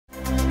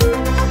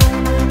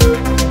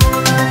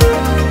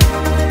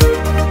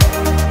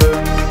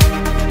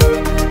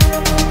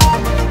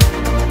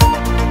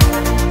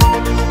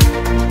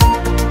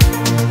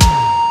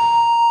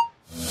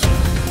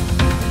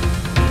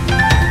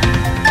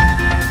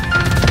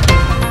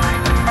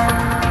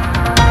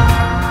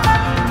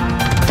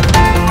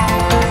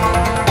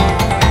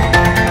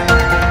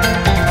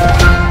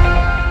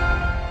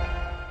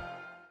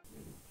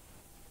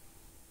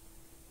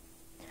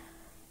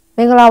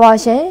လာပါ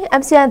ရှင်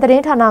MCN သတ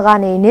င်းဌာနက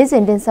နေနေ့စ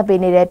ဉ်တင်ဆက်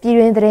ပေးနေတဲ့ပြည်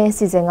တွင်းသတင်းအ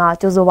စီအစဉ်က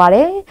ကြိုဆိုပါရ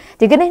စေ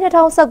ဒီကနေ့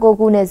2019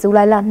ခုနှစ်ဇူ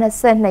လိုင်လ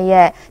22ရ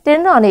က်တ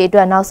င်းနာနေ့အတွ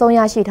က်နောက်ဆုံးရ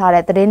ရှိထား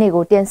တဲ့သတင်းတွေ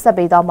ကိုတင်ဆက်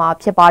ပေးသွားမှာ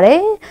ဖြစ်ပါတယ်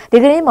ဒီ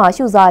ကနေ့မှာ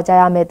ရှုစားကြ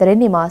ရမယ့်သတင်း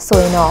တွေမှာဆို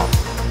ရင်တော့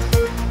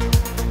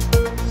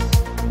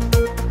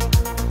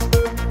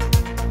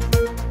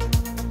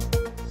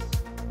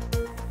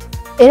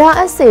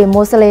ARSA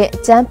မွတ်စလင်အ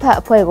ကြမ်းဖက်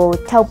အဖွဲ့ကို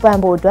ထောက်ပံ့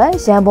ဖို့အတွက်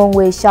ရန်ပုံ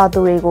ငွေရှာသူ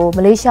တွေကိုမ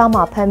လေးရှား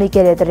မှာဖမ်းမိ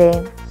ခဲ့တဲ့တဲ့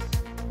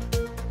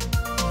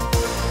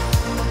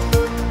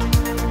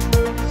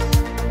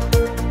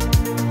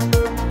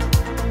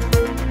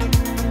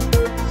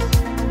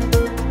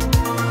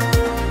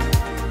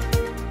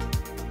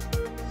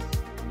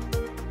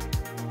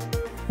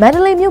မန္တ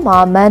လေးမြို့မှာ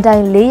မန်တို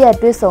င်၄ရက်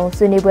တွဲဆုံ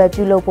ဆွေးနွေးပွဲ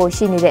ပြုလုပ်ဖို့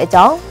ရှိနေတဲ့အ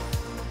ကြောင်း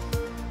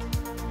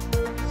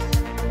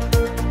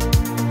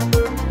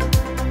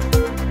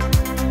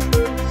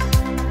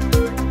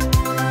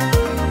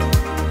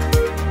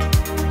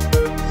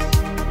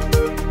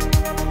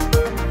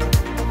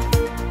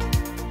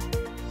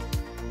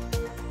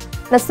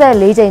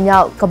24ကြိမ်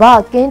မြောက်ကမ္ဘာ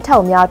ကင်းထော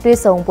က်များတွဲ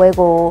ဆုံပွဲ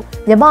ကို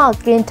မြမ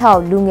ကင်းထော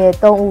က်လူငယ်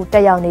3ဦးတ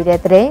က်ရောက်နေ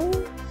တဲ့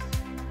တဲ့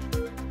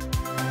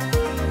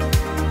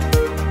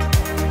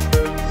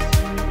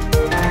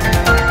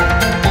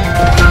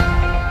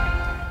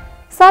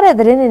စားတဲ့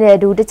သတင်းတွေနဲ့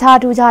အတူတခြား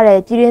ထူးခြားတဲ့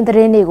ပြည်တွင်းသတ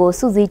င်းတွေကို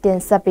စုစည်းတင်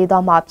ဆက်ပေး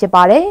သွားမှာဖြစ်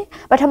ပါတယ်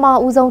။ပထမ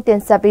ဦးဆုံးတ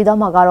င်ဆက်ပေးသွား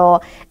မှာကတော့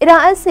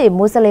ARSA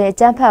မွတ်စလင်အ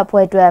ကြမ်းဖက်အ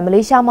ဖွဲ့အတွက်မ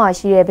လေးရှားမှာ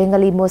ရှိတဲ့ဘင်္ဂ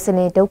လီမွတ်စလ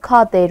င်ဒုက္ခ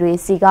သည်တွေ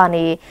စီက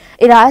နေ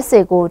ARSA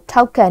ကို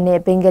ထောက်ခံတဲ့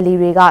ဘင်္ဂလီ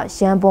တွေကရ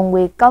န်ပုံ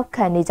ငွေကောက်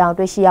ခံနေကြောင်း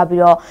တွေ့ရှိရ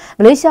ပြီးတော့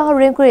မလေးရှား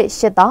ရင်းဂရစ်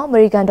8000အမေ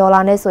ရိကန်ဒေါ်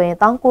လာနဲ့ဆိုရင်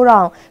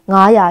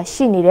19500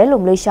ရှိနေတယ်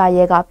လို့မလေးရှား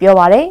ရဲကပြော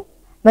ပါတယ်။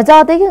မကြ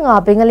သေးခင်က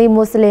ဘင်္ဂလီ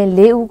မွတ်စလင်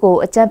4ဦးကို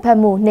အကြမ်းဖက်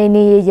မှုနှိမ်န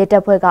င်းရေးရဲတ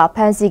ပ်ဖွဲ့ကဖ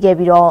မ်းဆီးခဲ့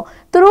ပြီးတော့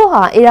သူတို့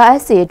ဟာ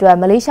ARSA အတွက်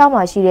မလေးရှား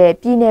မှာရှိတဲ့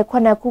ပြည်내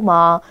9ခု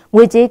မှာ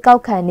ငွေကြေးကော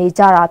က်ခံနေ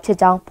ကြတာဖြစ်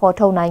ကြောင်းဖော်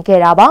ထုတ်နိုင်ခဲ့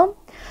တာပါ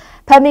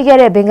ဖမ်းမိခဲ့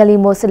တဲ့ဘင်္ဂလီ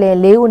မွတ်စလင်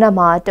4ဦးနဲ့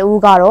မှာတ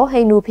ဦးကတော့ဟိ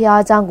န္ဒူဘု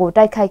ရားကျောင်းကို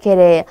တိုက်ခိုက်ခဲ့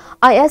တဲ့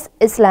IS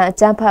အစ္စလမ်အ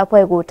ကြမ်းဖက်အ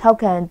ဖွဲ့ကိုထောက်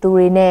ခံသူ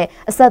တွေနဲ့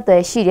အဆက်အသွ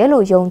ယ်ရှိတယ်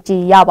လို့ယုံကြ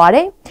ည်ရပါတ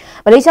ယ်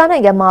။မလေးရှားနို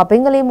င်ငံမှာဘ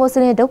င်္ဂလီမွတ်စ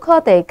လင်ဒုက္ခ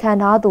သည်ခံ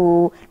ထားသူ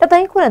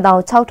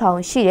1,96,000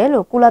ရှိတယ်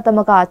လို့ကုလသမ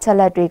ဂ္ဂချက်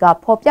လက်တွေက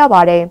ဖော်ပြ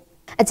ပါတယ်။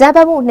အကြမ်းဖ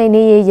က်မှုနှိမ်န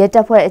င်းရေးရဲတ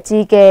ပ်ဖွဲ့အ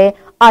ကြီးအကဲ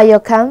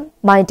ARSA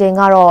မိုင်တင်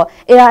ကတော့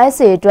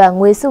ARSA အတွက်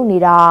ငွေစုနေ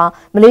တာ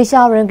မလေး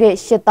ရှားရင်းဂစ်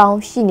8000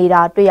ရှိနေ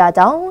တာတွေ့ရ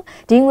ကြောင်း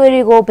ဒီငွေ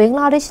တွေကိုဘင်္ဂ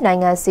လားဒေ့ရှ်နို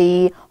င်ငံစီ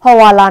ဟော်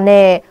ဝါလာ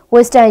နဲ့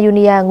Western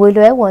Union ငွေ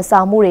လွှဲဝန်ဆော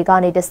င်မှုတွေက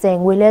နေတဆင့်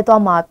ငွေလဲ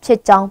သွားမှာဖြစ်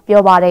ကြောင်း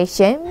ပြောပါတယ်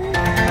ရှင်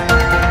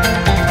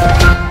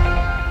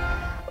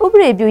ဥပ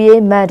ဒေပြု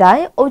ရေးမန်တို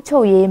င်အုပ်ချု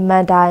ပ်ရေးမ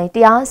န်တိုင်တ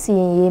ရားစီ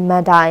ရင်ရေးမ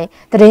န်တိုင်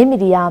သတင်းမီ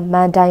ဒီယာမ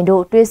န်တိုင်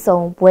တို့တွဲဆုံ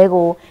ပွဲ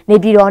ကိုနေ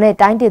ပြည်တော်နဲ့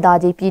တိုင်းဒေသ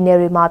ကြီးပြည်နယ်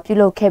တွေမှာပြု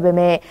လုပ်ခဲ့ပေ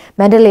မဲ့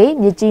မန္တလေး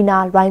မြစ်ကြီး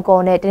နားလွိုင်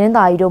ကော်နဲ့တနင်္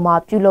သာရီတို့မှာ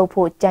ပြုလုပ်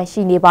ဖို့ကြံ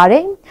ရှိနေပါတ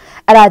ယ်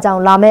။အဲဒါကြော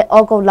င့်လာမယ့်ဩ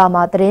ဂုတ်လ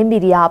မှာသတင်းမီ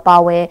ဒီယာအပါ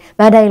အဝင်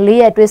မန်တိုင်၄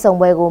ရက်တွဲဆုံ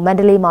ပွဲကိုမန္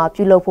တလေးမှာ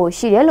ပြုလုပ်ဖို့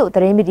ရှိတယ်လို့သ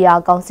တင်းမီဒီယာ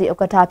ကောင်စီဥက္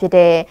ကဋ္ဌဖြစ်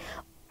တဲ့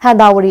ဟန်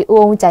တာဝရီဦး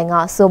အောင်ကျိုင်က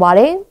ဆိုပါ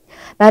တယ်။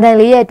မန်တိုင်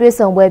၄ရက်တွဲ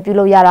ဆုံပွဲပြု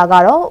လုပ်ရတာက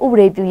တော့ဥပ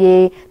ဒေပြု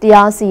ရေးတ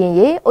ရားစီရင်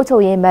ရေးအုပ်ချု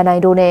ပ်ရေးမန်တို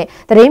င်တို့နဲ့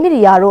သတင်းမီ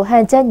ဒီယာတို့ဟ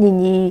န်ချက်ညီ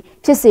ညီ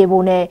ဖြစ်စေ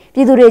ဖို့နဲ့ပြ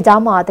ည်သူတွေ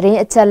ကြားမှာသတင်း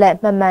အချက်လက်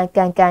မှန်မှန်က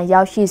န်ကန်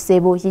ရောက်ရှိစေ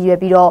ဖို့ရည်ရွယ်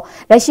ပြီးတော့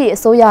လက်ရှိအ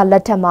စိုးရလ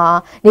က်ထက်မှာ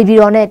နေပြည်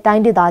တော်နဲ့တို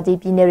င်းဒေသကြီး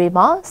ပြည်နယ်တွေ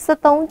မှာ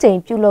73ကြိမ်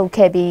ပြုလုပ်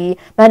ခဲ့ပြီး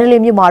မန္တ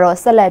လေးမြို့မှာတော့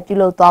ဆက်လက်ပြု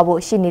လုပ်သွား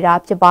ဖို့ရှိနေတာ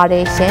ဖြစ်ပါတ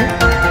ယ်ရှင်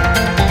။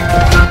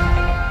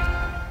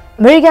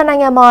အမေရိကန်နို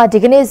င်ငံမှာဒီ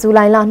ကနေ့ဇူ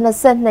လိုင်လ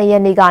22ရ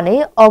က်နေ့ကနေ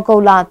ဩဂု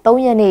တ်လ3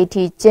ရက်နေ့အ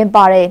ထိကျင်းပ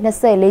တဲ့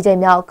24ကြိမ်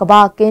မြောက်ကမ္ဘာ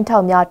ကင်းထော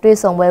က်များတွဲ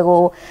ဆုံပွဲ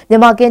ကိုမြ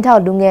န်မာကင်းထော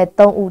က်လူငယ်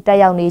3ဦးတက်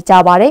ရောက်နေကြ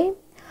ပါတယ်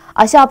။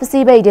အာရှပစိ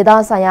ဖိတ်ဒေသ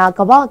ဆိုင်ရာ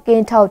ကမ္ဘာက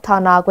င်းထောက်ဌာ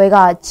နခွဲက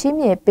ချီး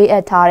မြှင့်ပေးအ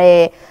ပ်ထား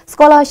တဲ့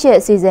Scholarship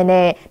အစီအစဉ်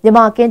နဲ့မြန်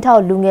မာကင်းထော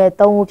က်လူငယ်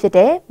3ဦးဖြစ်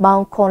တဲ့မော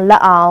င်ခွန်လ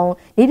က်အောင်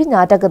ဤပ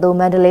ညာတက္ကသိုလ်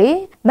မန္တလေး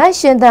မတ်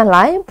ရှင်သန်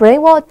လိုင်း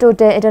Brainwash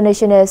Total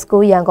International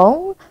School ရန်ကုန်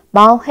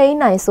မောင်ဟိန်း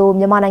နိုင်ဆို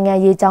မြန်မာနိုင်ငံ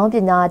ရေချောင်းပ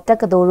ညာတက္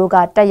ကသိုလ်တို့က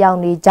တက်ရောက်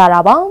နေကြ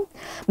တာပါ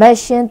မက်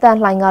ရှင်တန်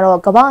လှိုင်ကတော့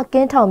ကမ္ဘာက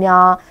င်းထောင်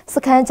များစ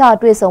ခန်းချ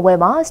တွေ့ဆုံပွဲ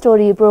မှာ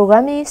Story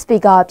Programming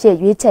Speaker အဖြစ်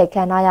ရွေးချယ်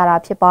ခံရတာ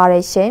ဖြစ်ပါတ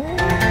ယ်ရှင်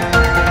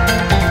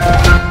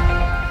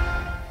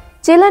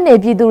ကျေးလက်နေ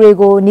ပြည်သူတွေ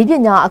ကိုနည်းပ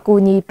ညာအကူ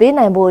အညီပေး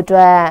နိုင်ဖို့အတွ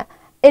က်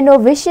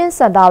Innovation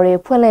Center တွေ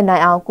ဖွင့်လှစ်နို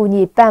င်အောင်ကူ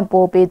ညီပံ့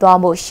ပိုးပေးသွား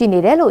မှုရှိနေ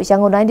တယ်လို့ရန်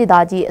ကုန်တိုင်းဒေသ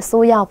ကြီးအ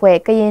စိုးရအဖွဲ့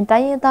ကရင်တို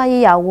င်းရင်းသား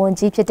ရေးရာဝန်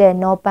ကြီးဖြစ်တဲ့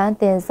နော်ပန်း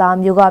တင်စာ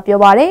မျိုးကပြော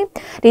ပါတယ်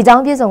။ဒီကြော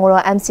င်းပြည့်စုံကို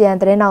တော့ MCN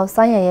သတင်းတော်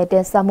ဆိုင်းရန်ရဲ့တ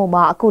င်ဆက်မှု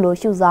မှာအခုလို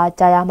ရှုစား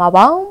ကြရမှာ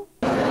ပါ။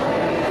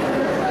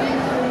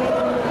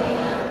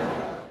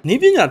န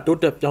ည်းပညာတိုး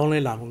တက်ပြောင်းလဲ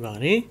လာမှုက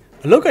နေ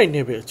အလုပ်ကိုင်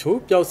နေပဲအချို့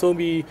ပျောက်ဆုံး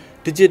ပြီး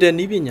Digital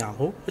နည်းပညာ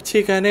ကိုအခြေ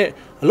ခံတဲ့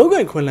အလုပ်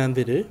ကိုင်ခွင့်လန်းသ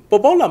စ်တွေ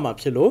ပေါ်ပေါက်လာမှာ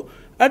ဖြစ်လို့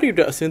အဲ့ဒီအ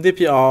တွက်အစဉ်သစ်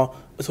ဖြစ်အောင်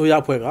အစိုးရ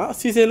အဖွဲ့ကအ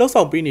စီအစဉ်လှုပ်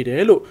ဆောင်ပေးနေတ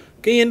ယ်လို့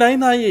ကရင်တိုင်း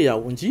သားရေးရာ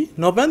ဝန်ကြီး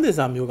နော်ပန်းတင်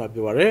စာမျိုးက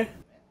ပြောပါရယ်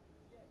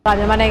။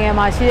မြန်မာနိုင်ငံ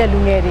မှာရှိတဲ့လူ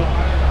ငယ်တွေ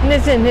နှ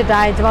စ်စဉ်နှစ်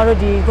တိုင်းကျမတို့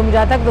ဒီကွန်ပျူ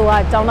တာတက္ကသို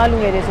လ်ကကျောင်းသားလူ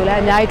ငယ်တွေဆိုလည်း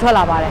အများကြီးထွက်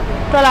လာပါတယ်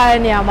။ထွက်လာတဲ့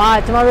နေရာမှာ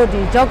ကျမတို့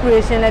ဒီ job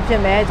creation လည်းဖြ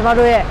စ်မယ်ကျမ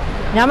တို့ရဲ့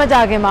ညမကြ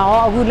ခင်မှာ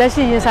ရောအခုလက်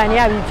ရှိရင်ဆိုင်နေ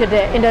ရပြီဖြစ်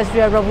တဲ့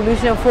Industrial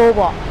Revolution 4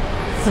ပေါ့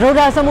စရို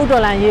ဒါစမှု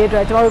တော်လန်ရေး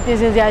အတွက်ကျွန်တော်တို့ပြင်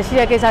ဆင်စရာ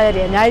ရှိတဲ့ကိစ္စရပ်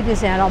တွေအများကြီးပြင်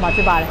ဆင်ရတော့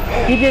မှာဖြစ်ပါတယ်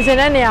ဒီပြင်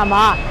ဆင်တဲ့နေရာ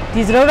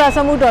မှာဒီစရိုဒါစ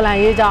မှုတော်လန်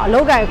ရေးကြောင့်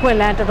အလုပ်ကိုင်အခွင့်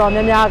အလ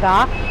မ်းတော်တော်များများက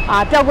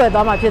ပျောက်ကွယ်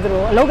သွားမှာဖြစ်သ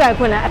လိုအလုပ်ကိုင်အ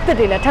ခွင့်အလမ်းအသစ်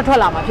တွေလည်းထပ်ထွက်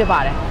လာမှာဖြစ်ပါတ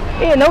ယ်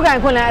အလုပ်ကိုင်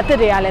အခွင့်အလမ်းအ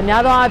သစ်တွေကလ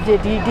ည်းများသောအားဖြင့်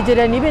ဒီ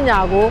digital နည်း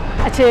ပညာကို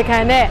အခြေခံ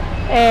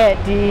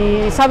တဲ့ဒီ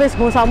service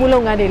ဝန်ဆောင်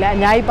မှုလုပ်ငန်းတွေလည်း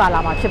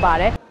အများကြီးပါလာမှာဖြစ်ပါ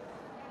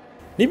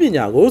တယ်နည်းပ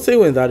ညာ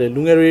ကိုစိတ်ဝင်စားတဲ့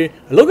လူငယ်တွေ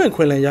အလုပ်ကိုင်ခွ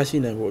င့်လန်းရ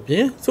ရှိနိုင်ဖို့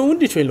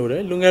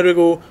အပြင်စိုးဦးတီထွင်လို့တဲ့လူငယ်တွေ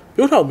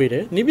ကိုပြောထောင်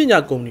ပေးတဲ့နည်း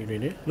ပညာကုမ္ပဏီ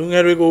တွေနဲ့လူ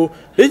ငယ်တွေ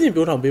ကိုလေ့ကျ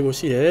င့်ပြောထောင်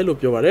ပေးဖို့ရှိ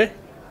တယ်လို့ပြောပါတယ်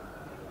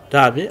။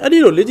ဒါအပြင်အဲ့ဒီ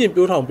လိုလေ့ကျ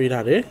င့်ပြောထောင်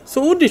ပေးထား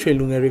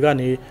တဲ့စိုးဦးတီထွင်လူငယ်တွေက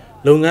နေ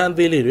လုပ်ငန်း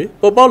အသေးလေးတွေ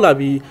ပေါ်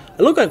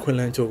ပေါက်လာပြီးအလုပ်ကိုင်ခွင့်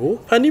လန်းချို့ကို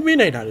ဖန်တီး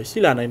ပေးနိုင်တာတွေရှိ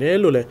လာနိုင်တယ်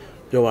လို့လည်း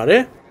ပြောပါ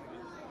တယ်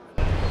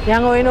။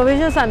ရန်ကုန်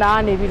Innovation Center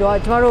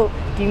ကနေပြီးတော့ကျွန်တော်တို့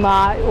ဒီမှာ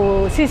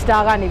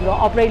Star ကနေပြီးတော့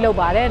operate လုပ်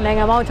ပါတယ်နိုင်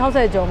ငံပေါင်း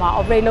60ကျော်မှာ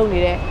operate လုပ်နေ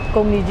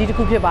တဲ့ကုမ္ပဏီကြီး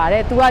တစ်ခုဖြစ်ပါတယ်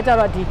သူ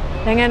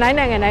ကကြတော့ဒီနိုင်ငံ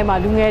တိုင်း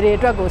မှာလူငယ်တွေအ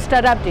တွက်ကို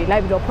startup တွေလို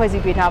က်ပြီးတော့ဖွဲ့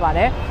စည်းပေးထားပါ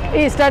တယ်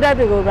startup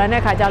တွေကို run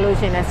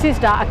တဲ့ခါကြလို့ရှိရင်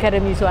Star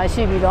Academy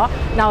ဆိုတာရှိပြီးတော့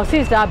နောက်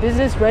Star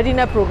Business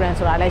Readiness Program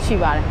ဆိုတာလည်းရှိ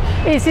ပါ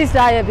တယ်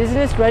Star ရဲ့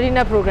Business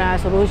Readiness Program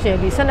ဆိုလို့ရှိ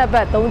ရင်ဒီ12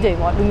ပတ်3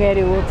ချိန်ပေါ့လူငယ်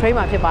တွေကို train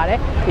မှာဖြစ်ပါတယ်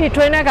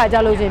train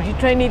တဲ့ခါကြလို့ရှိရင်ဒီ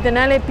training သင်တ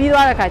န်းလေးပြီး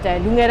သွားတဲ့ခါကျရင်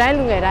လူငယ်တို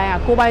င်းက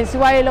ကိုယ်ပိုင်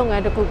စီးပွားရေးလုပ်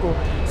ငန်းတစ်ခုကို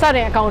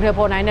စတဲ့အကော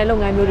င့်ထဲပေါ်နိုင်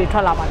တဲ့လုပ်ငန်းမျိုး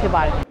တွေထွက်လာမှာဖြစ်ပါ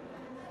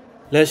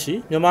တယ်လက်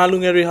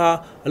ရှိမြန်မာလူငယ်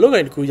တွေဟာအလုပ်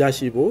ကိုင်တစ်ခု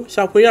ရရှိဖို့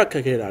ရှာဖွေရခ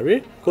က်ခဲတာ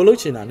တွေကိုလုပ်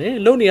ချင်တာ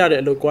နဲ့လုပ်နေရ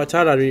တဲ့အလုပ်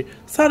ကွာခြားတာတွေ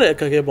စတဲ့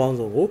အခက်အခဲပေါ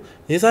င်းစုံ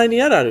ကိုရင်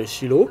ဆိုင်နေရတာ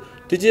တွေရှိလို့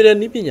digital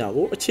နည်း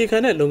ပညာကိုအခြေခံ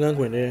တဲ့လုပ်င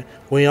န်းခွင်တွေ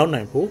ဝင်ရောက်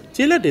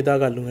နိုင်ဖို့ကျေးလက်ဒေ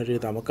သကလူငယ်တွေ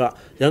သာမက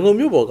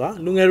ရန်ကုန်မြို့ပေါ်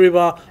ကလူငယ်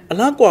တွေပါအ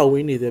လားကွာ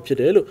ဝေးနေသေးဖြစ်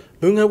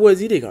တယ်လို့လူငယ်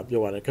ပွဲစည်းတွေ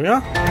ကပြောပါတယ်ခင်ဗျာ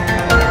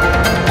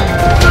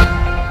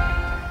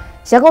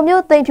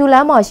ရန်ကုန်မြို့သိမ်ဖြူလ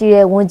မ်းမှာ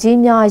ရှိတဲ့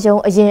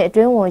ဝန်ကြီးများရုံးအရင်အ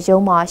တွင်းဝန်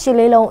ရုံး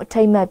မှာရှစ်လေးလုံး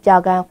အထိမ်း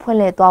အမှတ်ပြကန်းဖွင့်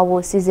လှစ်သွားဖို့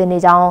စီ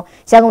စဉ်နေကြောင်း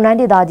ရန်ကုန်တို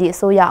င်းဒေသကြီး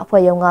အစိုးရ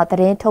အဖွဲ့ရုံးက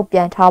သတ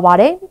င်းထုတ်ပြန်ထားပါ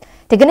တယ်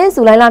။ဒီကနေ့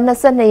ဇူလိုင်လ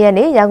22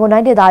ရက်နေ့ရန်ကုန်တို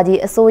င်းဒေသကြီး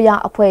အစိုးရ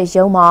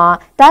အဖွဲ့ရုံးမှာ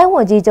တိုင်း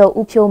ဝန်ကြီးချုပ်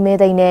ဦးဖြိုးမ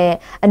င်းသိန်း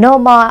နဲ့အနော်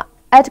မာ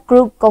Ad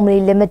Group Company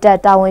Limited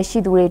တာ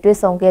ဝန်ရှိသူ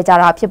တွေတွေ့ဆုံ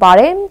ခဲ့ကြတာဖြစ်ပါတ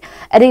ယ်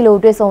။အဲဒီ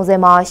လိုတွေ့ဆုံ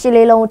စဉ်မှာရှစ်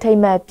လေးလုံးထိမ့်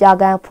မှတ်ပြ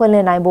ကန်းဖွ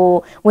င့်လှစ်နိုင်ဖို့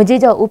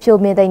ဝန်ကြီးချုပ်ဦး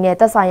ဖြိုးမင်းသိန်း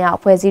နဲ့သက်ဆိုင်ရာအ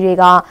ဖွဲ့အစည်းတွေ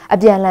ကအ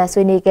ပြန်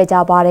အလှန်ဆွေးနွေးခဲ့ကြ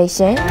ပါ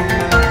တယ်ရှင်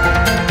။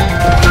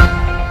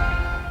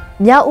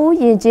မြောက်ဦး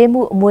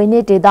ယဉ်ကျေးမှုအမွေနှ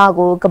စ်ဒေ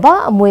သကို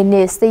ကမ္ဘာအ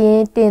မွေနှစ်စည်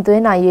ရင်တင်သွ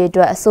င်းနိုင်ရေးအတွ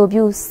က်အဆို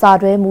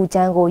ပြုစာတွဲမူကြ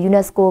မ်းကို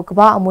UNESCO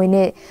ကမ္ဘာအ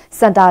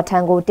မွေနှစ်စင်တာ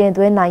ထံကိုတင်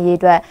သွင်းနိုင်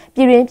ရေးအတွက်ပြ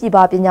ည်တွင်းပြည်ပ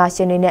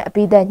ပညာရှင်တွေနဲ့အ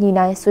ပိသက်ညှိ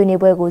နှို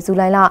င်းဆွေးနွေးပွဲ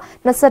ကိုဇူလိုင်လ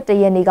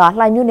22ရက်နေ့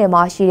ကလှိုင်မြို့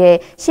နယ်မှာရှိတဲ့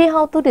ရှေး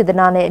ဟောင်းသုတေ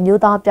သနနဲ့အ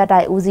မျိုးသားပြ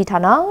တိုက်ဦးစီးဌာ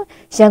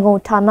နရန်ကုန်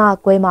ဌာ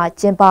နခွဲ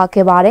မှာကျင်း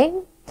ပခဲ့ပါတယ်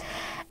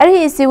။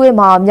အဲ့ဒီအစည်းအဝေး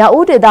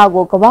မှာမြောက်ဦးဒေသ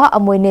ကိုကမ္ဘာ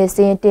အမွေနှစ်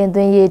စည်ရင်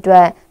တင်သွင်းရေးအတွ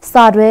က်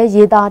စာ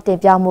တွဲရေးသားတင်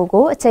ပြ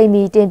မှုကိုအချိန်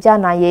မီ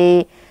တင်ပြနိုင်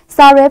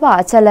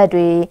ရေးစာရဲပါအချက်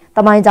လက်တွေ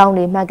တမိုင်းကြောင်း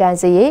တွေမှတ်ကန်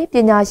စေ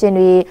ရေးပညာရှင်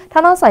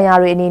တွေဌာန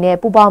ဆိုင်ရာတွေအနေနဲ့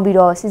ပူးပေါ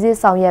င်းပြီးတော့စစ်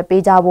စစ်ဆောင်ရွက်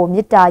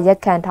ပေးကြဖို့မေတ္တာရက်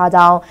ခံ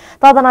ထားကြောင်း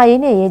သာသနာရေး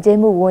နဲ့ယဉ်ကျေး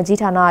မှုဝန်ကြီး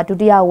ဌာ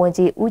နဒုတိယ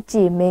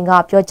ဝန်ကြီးဦးကြည်မင်းက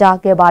ပြောကြား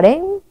ခဲ့ပါတယ်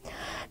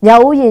။မြော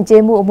က်ဦး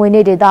ယဉ်ကျေးမှုအမွေနှ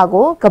စ်ဒေ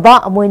သကို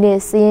ကမ္ဘာအ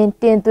မွေနှစ်စည်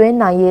ရင်တင်သွ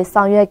င်းနိုင်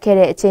ရေးဆောင်ရွက်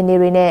ခဲ့တဲ့အခြေ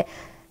အနေတွေ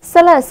နဲ့ဆ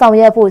က်လက်ဆောင်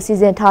ရွက်ဖို့စီ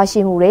စဉ်ထား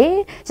ရှိမှု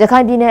တွေရ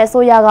ခိုင်ပြည်နယ်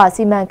အစိုးရ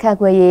ကစီမံခ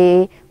န့်ခွဲ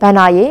ရေးဗန္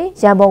ဒာ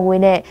ရေးရန်ပုံငွေ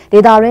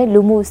နဲ့ဒေသတွ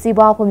င်းလူမှု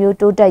စီးပွားဖွံ့ဖြိုး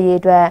တိုးတက်ရေး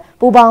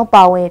အတွက်ပူးပေါင်း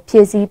ပါ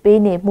ဝင်ဖြည့်ဆည်း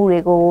ပေးနေမှု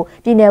တွေကို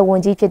ပြည်내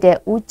ဝန်ကြီးဖြစ်တဲ့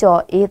ဦး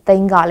ကျော်အေးသိ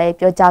န်းကလည်း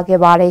ပြောကြား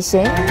ခဲ့ပါတယ်ရှ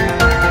င်။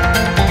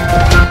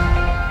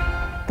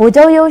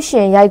ဗိုလ်ချုပ်ရုပ်ရှ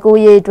င်ရိုက်ကူး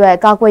ရေးအတွက်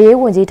ကာကွယ်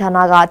ရေးဝန်ကြီးဌာ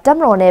နက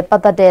တပ်မတော်နဲ့ပ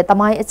တ်သက်တဲ့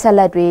တမိုင်းအချက်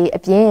လက်တွေ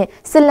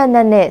အပြင်စစ်လက်န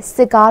က်နဲ့စ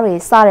စ်ကားတွေ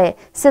စတဲ့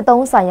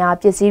စစ်သုံးဆိုင်ရာ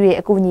ပစ္စည်းတွေ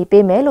အကူအညီ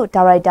ပေးမယ်လို့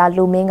ဒါ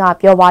ရိုက်တာလူမင်းက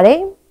ပြောပါတယ်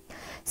။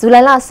ဇူ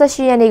လိုင်လ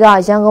18ရက်နေ့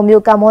ကရန်ကုန်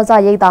မြို့ကမ္ဘောဇ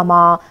ရိပ်သာ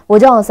မှာဗို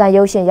လ်ချုပ်အောင်ဆန်း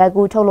ရုပ်ရှင်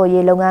ရိုက်ကူးထုတ်လုပ်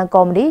ရေးလုပ်င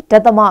န်းကော်မတီ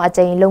ဒသမအ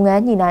ကြိမ်လုပ်င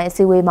န်းညှိနှိုင်းအ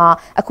စည်းအဝေး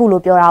မှာအခု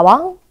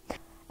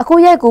လိုပြောတာပါအခု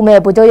ရိုက်ကူး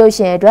မဲ့ဗိုလ်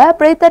ချုပ်ရုပ်ရှင်အတွက်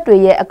ပရိသတ်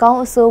တွေရဲ့အကော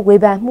င်းအဆိုးဝေ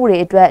ဖန်မှု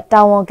တွေအတွက်တာ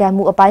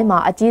ဝန်ခံမှုအပိုင်းမှာ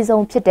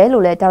အကြီးဆုံးဖြစ်တယ်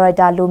လို့လည်းဒါ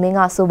ရိုက်တာလူမင်းက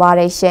ဆိုပါတ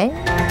ယ်ရှင်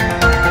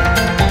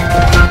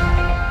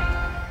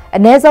အ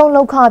ਨੇ ဆုံး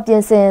လောက်ခပြ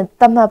င်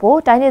ဆင်သတ်မှတ်ဖို့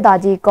တိုင်းဒေ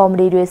သကြီးကော်မ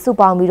တီ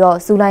တွေစုပေါ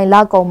င်းပြီးတော့ဇူလိုင်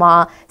လကုန်မှာ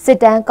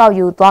စစ်တမ်းကောက်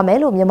ယူသွား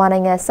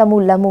မယ်လို့မြန်မာနိုင်ငံစက်မှု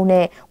လက်မှု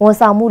နဲ့ဝန်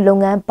ဆောင်မှုလုပ်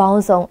ငန်း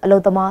ပေါင်းစုံအလု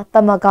ပ်သမား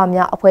သမဂ္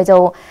ဂများအဖွဲ့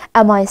ချုပ်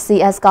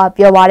MICS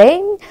ကပြောပါတယ်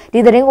ဒီ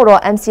သတင်းကို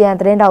တော့ MCN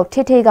သတင်းတောက်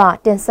ထိထိ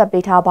ကတင်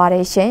ဆက်ပေးထားပါတ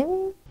ယ်ရှ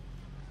င်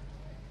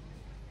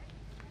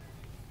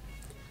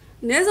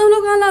နေဆုံး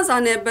လောကလာစာ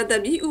နဲ့ပတ်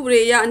သက်ပြီးဥ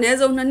ပဒေအရအ ਨੇ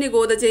ဆုံး2နှစ်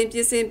ကိုတစ်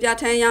ကြိမ်ပြင်ဆင်ပြဋ္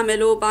ဌာန်းရ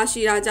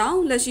မယ်လို့ပါရှိတာကြော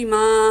င့်လက်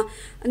ရှိမှာ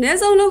အ ਨੇ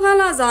ဆုံးလောက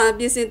လာစာ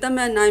ပြင်ဆင်သတ်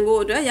မှတ်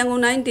နိုင်ဖို့အတွက်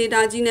ရန်ကုန်တိုင်းဒေသ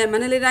ကြီးနဲ့မ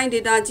န္တလေးတိုင်းဒေ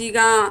သကြီးက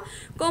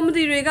ကော်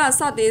မတီတွေ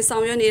ကစတင်ဆော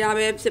င်ရွက်နေတာပဲ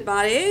ဖြစ်ပါ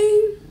တယ်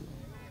။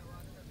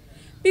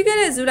ပြီး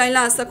ခဲ့တဲ့ဇူလိုင်လ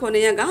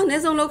18ရက်ကအ ਨੇ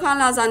ဆုံးလောက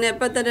လာစာ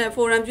နဲ့ပတ်သက်တဲ့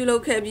ဖိုရမ်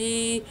ပြုလုပ်ခဲ့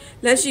ပြီး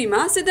လက်ရှိ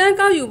မှာစစ်တမ်း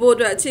ကောက်ယူဖို့အ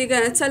တွက်အခြေခံ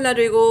အချက်လက်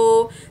တွေကို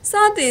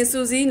စတင်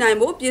စုစည်း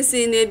နိုင်ဖို့ပြင်ဆ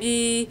င်နေ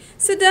ပြီး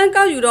စစ်တ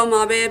မ်းကောက်ယူတော့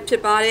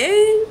မှာပဲဖြစ်ပါတယ်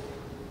။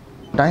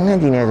တိုင်း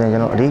နဲ့ပြည်နယ်ဆိုရင်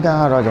ကျွန်တော်အဓိ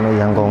ကကတော့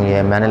ကျွန်တော်ရန်ကုန်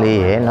ရယ်မန္တလေး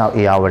ရယ်နောက်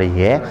အေရဝတီ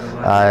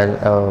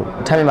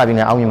ရယ်ထပ်မြန်မာပြည်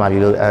နယ်အောက်မြန်မာပြ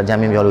ည်လို့အကြမ်း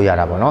မြင်ပြောလို့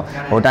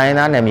ရတာပေါ့နော်ဟိုတိုင်း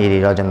သားနယ်မြေတွေ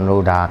တော့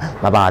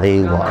ကျွန်တော်တို့ဒါမပါ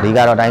သေးဘူးပေါ့အဓိက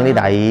တော့တိုင်း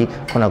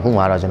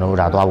လေးတာကြီးခုနှစ်ခုမှာတော့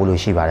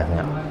ကျွန်တော်တို့ဒါသွားဖို့လို့ရှိပါတယ်ခင်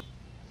ဗျ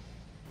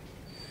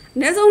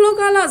နေဆုံးလော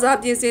ကလာစား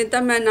ပြင်ဆင်တ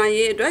တ်မှတ်နိုင်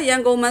ရေးအတွက်ရ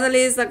န်ကုန်မန္တ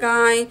လေးစ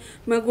ကိုင်း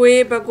မ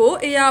ကွေးပဲခူး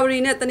အေရဝတီ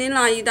နဲ့တနင်္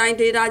လာရီတိုင်း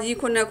ဒေသကြီး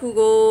9ခု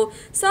ကို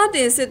စတ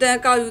င်စစ်တမ်း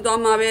ကောက်ယူ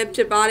သွားမှာပဲဖြ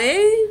စ်ပါတ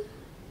ယ်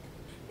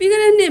ပြီး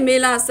ခဲ့တဲ့နှစ်မေ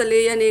လ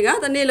14ရက်နေ့က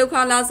တနေ့လောက်ခ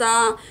လာ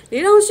စား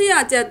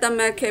4800ကျပ်တတ်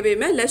မှတ်ခဲ့ပေ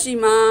မဲ့လက်ရှိ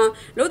မှာ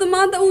လူသ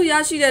မားတအုပ်ရ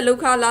ရှိတဲ့လော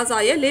က်ခလာ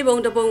စားရဲ့၄ပုံ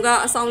တပုံက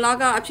အဆောင်လာ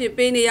ကအဖြစ်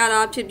ပေးနေရ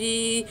တာဖြစ်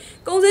ပြီး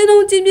ကုန်စည်နှု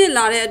န်းကြီးမြင့်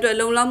လာတဲ့အတွက်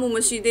လုံလောက်မှုမ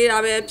ရှိသေးတာ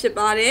ပဲဖြစ်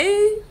ပါတယ်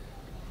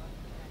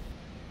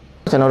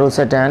ကျွန်တော်တို့စ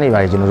က်တန်းတွေပါ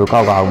ကျွန်တော်တို့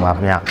ကောက်အောင်ပါခ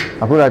င်ဗျ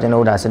အခုတော့ကျွန်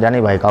တော်တို့ဒါစက်တန်း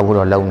တွေပါကောက်ဖို့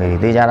တော့လုပ်နေ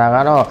ပြီတေချာတာက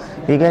တော့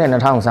ပြီးခဲ့တဲ့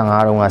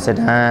2015တုန်းကစ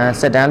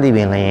က်တန်းတည်ပ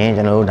င်လျင်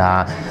ကျွန်တော်တို့ဒါ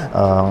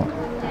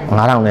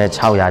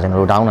9600ကျွန်တော်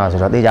တို့တောင်းတာဆို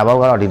တော့တေချာဘောက်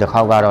ကတော့ဒီတစ်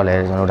ခေါက်ကတော့လ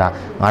ည်းကျွန်တော်တို့ဒါ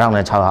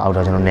9600အောက်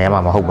တော့ကျွန်တော်နဲ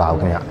မှာမဟုတ်ပါ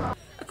ဘူးခင်ဗျ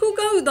အခု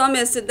ကောက်ယူသွား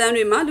မဲ့စစ်တမ်း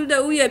တွေမှာလူတ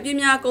အုပ်ရဲ့ပြည်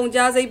များကုန်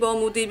ကြားစိတ်ပေါ်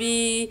မူတည်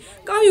ပြီး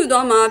ကောက်ယူ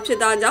သွားမှာဖြစ်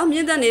တာကြောင့်မြ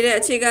င့်တက်နေတဲ့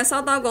အခြေခံ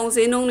စားသောက်ကုန်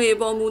ဈေးနှုန်းတွေ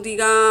ပေါ်မူတည်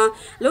က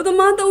လူသ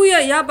မားတအုပ်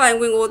ရဲ့ရပိုင်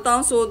ခွင့်ကိုတော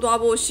င်းဆိုသွား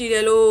ဖို့ရှိတ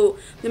ယ်လို့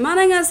မြန်မာ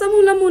နိုင်ငံစက်မှု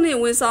လက်မှုနှင့်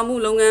ဝန်ဆောင်မှု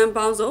လုပ်ငန်း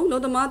ပေါင်းစုံလူ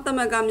သမားသမ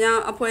ဂ္ဂများ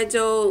အဖွဲ့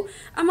ချုပ်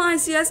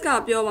MICS က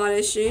ပြောပါတ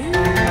ယ်ရှင်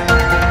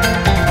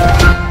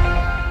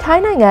ထို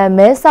င်းနိုင်ငံ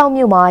မဲဆောက်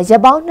မြို့မှာရ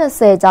က်ပေါင်း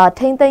20ကြာ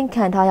ထိမ့်သိမ်း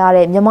ခံထားရ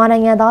တဲ့မြန်မာနို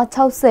င်ငံသား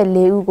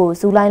64ဦးကို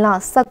ဇူလိုင်လ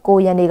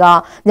19ရက်နေ့က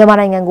မြန်မာ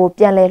နိုင်ငံကို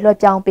ပြန်လည်လွှဲ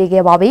ပြောင်းပေး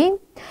ခဲ့ပါပြီ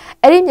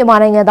။အဲဒီမြန်မာ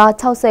နိုင်ငံသား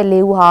64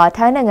ဦးဟာ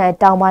ထိုင်းနိုင်ငံ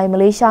တောင်ပိုင်းမ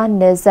လေးရှား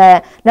နယ်စပ်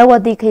နဝ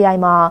တီခရို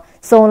င်မှာ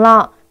ဇွန်လ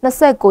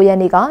29ရက်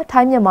နေ့က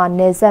ထိုင်းမြန်မာ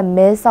နယ်စပ်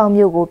မဲဆောက်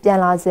မြို့ကိုပြန်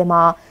လာစဉ်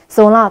မှာ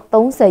ဇွန်လ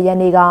30ရက်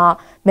နေ့က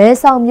မဲ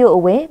ဆောက်မြို့အ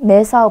ဝင်မဲ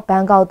ဆောက်ဘ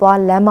န်ကောက်သွား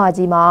လမ်းမ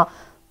ကြီးမှာ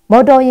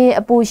မော်တော်ယာဉ်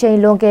အပူရှိန်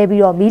လွန်ကဲ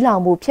ပြီးတော့မီးလော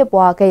င်မှုဖြစ်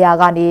ပွားခဲ့ရာ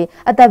ကနေ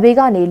အသက်ဘေး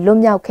ကနေလွတ်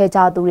မြောက်ခဲ့ကြ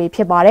သူတွေဖြ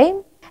စ်ပါတယ်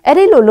။အဲ့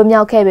ဒီလိုလွတ်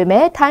မြောက်ခဲ့ပေ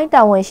မဲ့ထိုင်း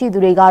တာဝန်ရှိသူ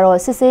တွေကတော့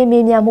စစ်ဆေး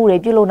မေးမြန်းမှုတွေ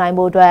ပြုလုပ်နိုင်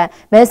ဖို့အတွက်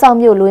မဲဆောက်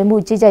မြို့လူဝင်မှု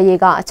ကြီးကြပ်ရေး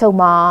ကအချုပ်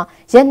မှာ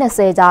ရက်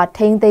20ကြာ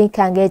ထိန်းသိမ်း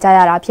ခံခဲ့ကြရ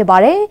တာဖြစ်ပါ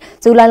တယ်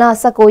။ဇူလိုင်လ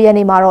19ရက်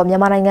နေ့မှာတော့မြ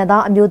န်မာနိုင်ငံ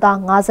သားအမျိုးသား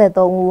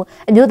53ဦး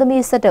အမျိုးသ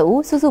မီး17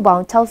ဦးစုစုပေါ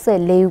င်း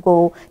64ဦး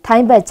ကိုထို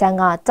င်းဘက်ချမ်း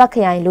ကတက်ခ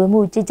ရိုင်လူဝင်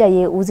မှုကြီးကြပ်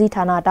ရေးဦးစီး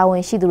ဌာနတာဝ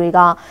န်ရှိသူတွေက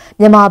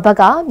မြန်မာဘက်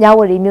ကမြဝ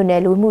တီမြို့န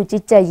ယ်လူဝင်မှု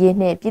ကြီးကြပ်ရေး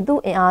နှင့်ပြည်သူ့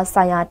အင်အား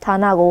ဆိုင်ရာဌာ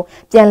နကို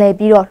ပြန်လည်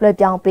ပြီးတော့လွှဲ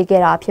ပြောင်းပေး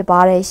ခဲ့တာဖြစ်ပါ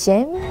တယ်ရှ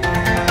င်။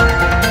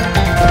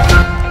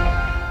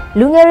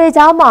လူငယ်တွေ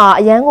ကြားမှာ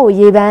အရန်ကို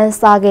ရေပန်း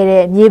စားခဲ့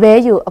တဲ့မြေပဲ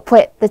ယူအ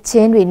ဖွဲ့တချ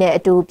င်းတွေနဲ့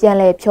အတူပြန်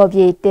လည်ဖျော်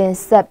ဖြေတင်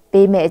ဆက်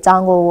ပေးမယ့်အကြော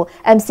င်းကို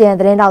MCN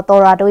သတင်းတောက်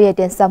တော်ရာတို့ရဲ့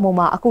တင်ဆက်မှု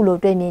မှာအခုလို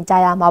တွေ့မြင်ကြ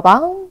ရမှာပါ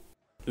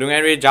လူင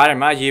ယ်တွေကြားထဲ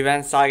မှာရေပ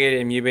န်းစားခဲ့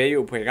တဲ့မြေပဲယူ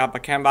အဖွဲ့ကပ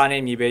ကံပါ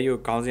နဲ့မြေပဲယူ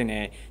ခေါင်းစဉ်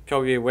နဲ့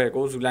ဖျော်ဖြေဝဲ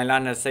ကိုဇူလိုင်လ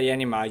20ရက်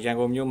နေ့မှာရန်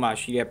ကုန်မြို့မှာ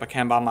ရှိတဲ့ပ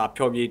ကံပါမှာ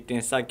ဖျော်ဖြေတ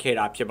င်ဆက်ခဲ့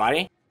တာဖြစ်ပါတ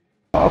ယ်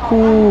အခု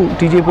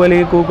DJ ပွဲ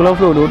လေးကို Glove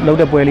Flow လို့လုပ်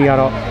တဲ့ပွဲလေးက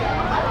တော့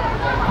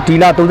ဒီ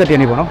လ30ရက်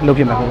နေ့ပေါ့နော်လုပ်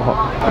ဖြစ်မှာပေါ့ဟုတ်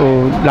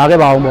လာခဲ့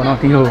ပါအောင်ပေါ့နော်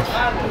ဒီလို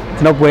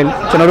ကျွန်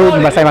တော်တို့ဒီ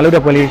မှာဆိုင်မှာလုပ်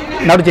တဲ့ပွဲလေး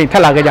နောက်တစ်ချိန်ထ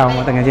ပ်လာခဲ့ကြအောင်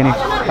ပေါ့တကယ်ချင်းနေ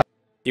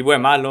ဒီပွဲ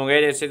မှာလွန်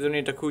ခဲ့တဲ့စေစုနှ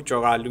စ်တစ်ခု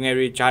ကျော်ကလူငယ်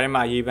တွေကြားထဲ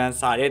မှာရေပန်း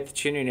စားတဲ့တ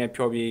ချင်းတွေနဲ့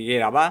ဖျော်ဖြေခဲ့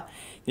တာပါ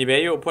ဒီပဲ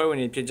ရုပ်အဖွဲ့ဝင်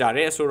တွေဖြစ်ကြ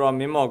တဲ့အဆိုတော်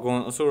မင်းမော်ကွ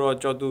န်းအဆိုတော်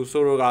ကျော်သူ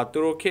ဆိုတို့ကသူ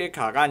တို့ခေတ်အ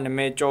ခါကနာမ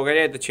ည်ကျော်ခဲ့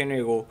တဲ့တချင်း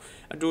တွေကို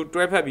အတူ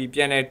တွဲဖက်ပြီးပြ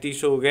န်လည်တီး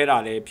ဆိုခဲ့တာ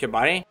လည်းဖြစ်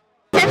ပါတယ်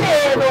ဖြစ်နေ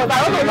လို့ဘာ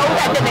လို့လုံးဝ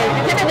ဖြစ်နေဖြ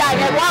စ်နေကြ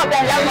တယ်ကွာပြ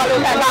န်ရောက်သွား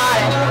လို့ခံစားရ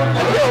တယ်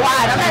ဒီလိုပါ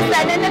တော့ဆ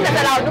က်နေနေ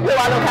တဲ့လောက်သူ့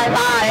ပြောလို့ခံ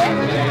စားရတယ်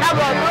နောက်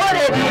တော့သူတို့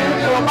တွေဒီ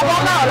မပေါ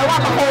င်းတော့လုံးဝ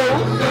မဟုတ်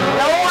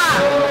လုံးဝ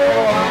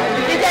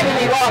ဒီချက်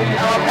တွေတော့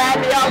ဖန်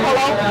ပြီးတော့ဘ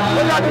လုံး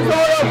ဘုရားသူ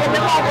ဆိုလို့ဒီ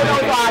မောက်ဘ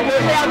လုံးသွားဒီ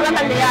ဆရာတို့က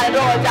နေရတယ်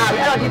တော့ကြာပြီ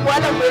အဲ့တော့ဒီပွဲ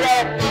လုပ်ပေး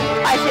တဲ့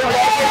အရှင်လ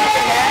ည်းဖြ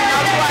စ်နေတယ်နော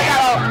က်တစ်ခါကျ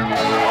တော့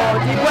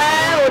ဒီပွဲ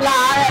ကိုလာ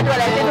ရတဲ့အတွက်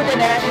လည်းသိနေ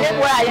တယ်ဒီ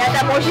ပွဲအရင်တ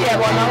က်ဖို့ရှိရ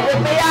ပေါ့နော်ကို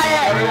ပေးရ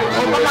ရဲ့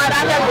ပမာဒ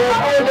တဲ့ကို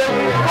ပြီးတော့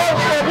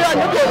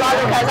ညှို့သွား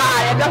လို့ခံစား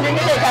ရတယ်ပြောင်းနေ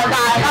ခံ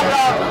စားရတယ်နောက်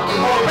တော့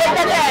ပြိတ္တ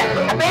တဲ့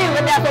အပေးဝ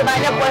င်တဲ့ဆိုတို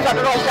င်းပွဲဆို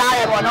တော့ရှားတ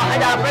ယ်ပေါ့နော်အဲ့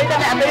ဒါပြိတ္တ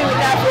တဲ့အပေးဝင်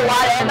တဲ့ဆို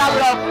သွားတယ်နောက်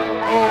တော့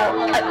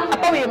အ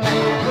ပုတ်ရမယ်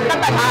တတ်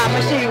တာမ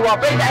ရှိဘူးပေါ့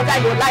ပြိတ္တအကြို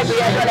က်ကိုလိုက်ပေး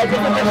ရဆိုလည်း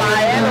ကျေးဇူးတင်ပါတ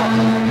ယ်လို့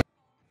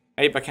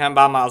အဲ့ပကံ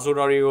ပါမှာအဆို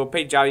တော်တွေကိုဖိ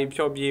တ်ကြားပြီး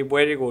ဖျော်ဖြေပွဲ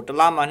တွေကိုတစ်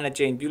လမှ2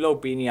ကြိမ်ပြုလုပ်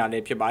ပေးနေရလဲ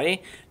ဖြစ်ပါတယ်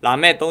။လာ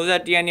မယ့်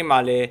31ရက်နေ့မှာ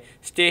လဲ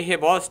Stay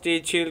Hip Hop Stay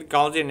Chill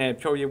ခေါင်းစဉ်နဲ့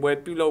ဖျော်ဖြေပွဲ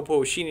ပြုလုပ်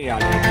ဖို့ရှိနေတာ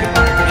လည်းဖြစ်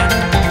ပါတယ်ခင်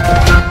ဗျာ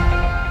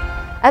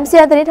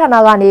MCN သတင်းဌာန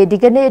ကနေဒီ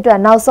ကနေ့အတွက်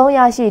နောက်ဆုံးရ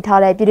ရှိ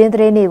ထားတဲ့ပြည်တွင်းသ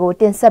တင်းတွေကို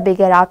တင်ဆက်ပေး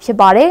ခဲ့တာဖြစ်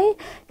ပါတယ်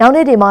။နောက်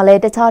နေ့တွေမှာလ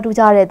ည်းတခြားထူး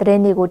ခြားတဲ့သတ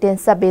င်းတွေကိုတင်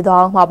ဆက်ပေး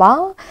သွားအောင်ပါ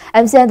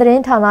။ MCN သတ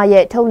င်းဌာန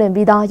ရဲ့ထုတ်လွှင့်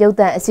ပြီးသားရုပ်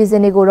သံအစီအစ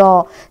ဉ်တွေကို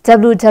တော့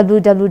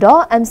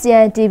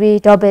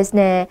www.mcntv.biz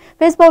နဲ့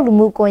Facebook လူ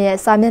မှုကွန်ရက်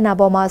စာမျက်နှာ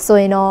ပေါ်မှာဆို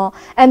ရင်တော့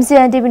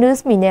MCN TV News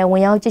မီနဲ့ဝ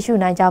င်ရောက်ကြည့်ရှု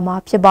နိုင်ကြမှာ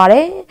ဖြစ်ပါတ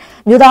ယ်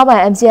။မြို့သားပို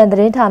င် MCN သ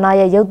တင်းဌာန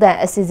ရဲ့ရုပ်သံ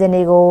အစီအစဉ်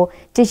တွေကို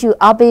ကြည့်ရှု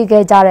အားပေး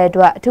ခဲ့ကြတဲ့အ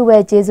တွက်အထူးပဲ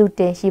ကျေးဇူးတ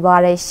င်ရှိပါ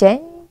တယ်ရှင်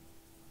။